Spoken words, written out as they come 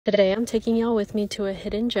Today I'm taking y'all with me to a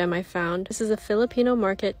hidden gem I found. This is a Filipino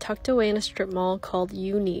market tucked away in a strip mall called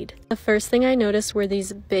You Need. The first thing I noticed were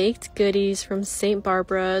these baked goodies from St.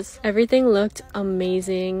 Barbara's. Everything looked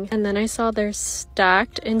amazing. And then I saw their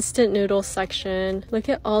stacked instant noodle section. Look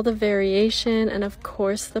at all the variation and of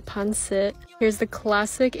course the pancit. Here's the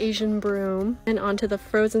classic Asian broom. And onto the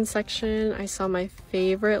frozen section, I saw my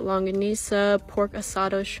favorite longanisa, pork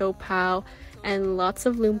asado siopao, and lots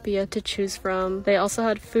of lumpia to choose from. They also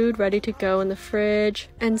had food ready to go in the fridge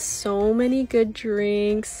and so many good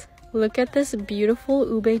drinks. Look at this beautiful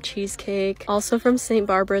ube cheesecake, also from St.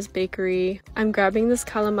 Barbara's Bakery. I'm grabbing this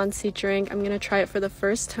calamansi drink. I'm gonna try it for the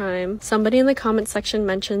first time. Somebody in the comment section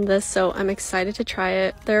mentioned this, so I'm excited to try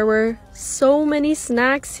it. There were so many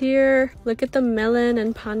snacks here. Look at the melon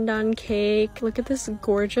and pandan cake. Look at this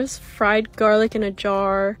gorgeous fried garlic in a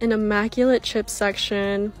jar. An immaculate chip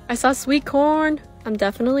section. I saw sweet corn. I'm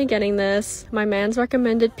definitely getting this. My man's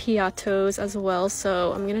recommended piatos as well,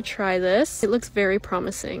 so I'm gonna try this. It looks very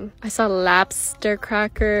promising. I saw lobster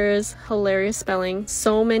crackers, hilarious spelling.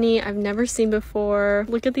 So many I've never seen before.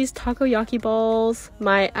 Look at these takoyaki balls.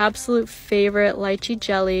 My absolute favorite lychee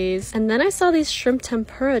jellies. And then I saw these shrimp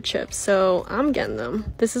tempura chips, so I'm getting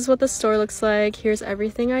them. This is what the store looks like. Here's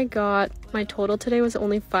everything I got. My total today was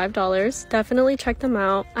only $5. Definitely check them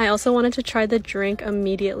out. I also wanted to try the drink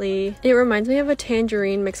immediately. It reminds me of a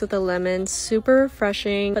tangerine mixed with a lemon. Super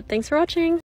refreshing. But thanks for watching.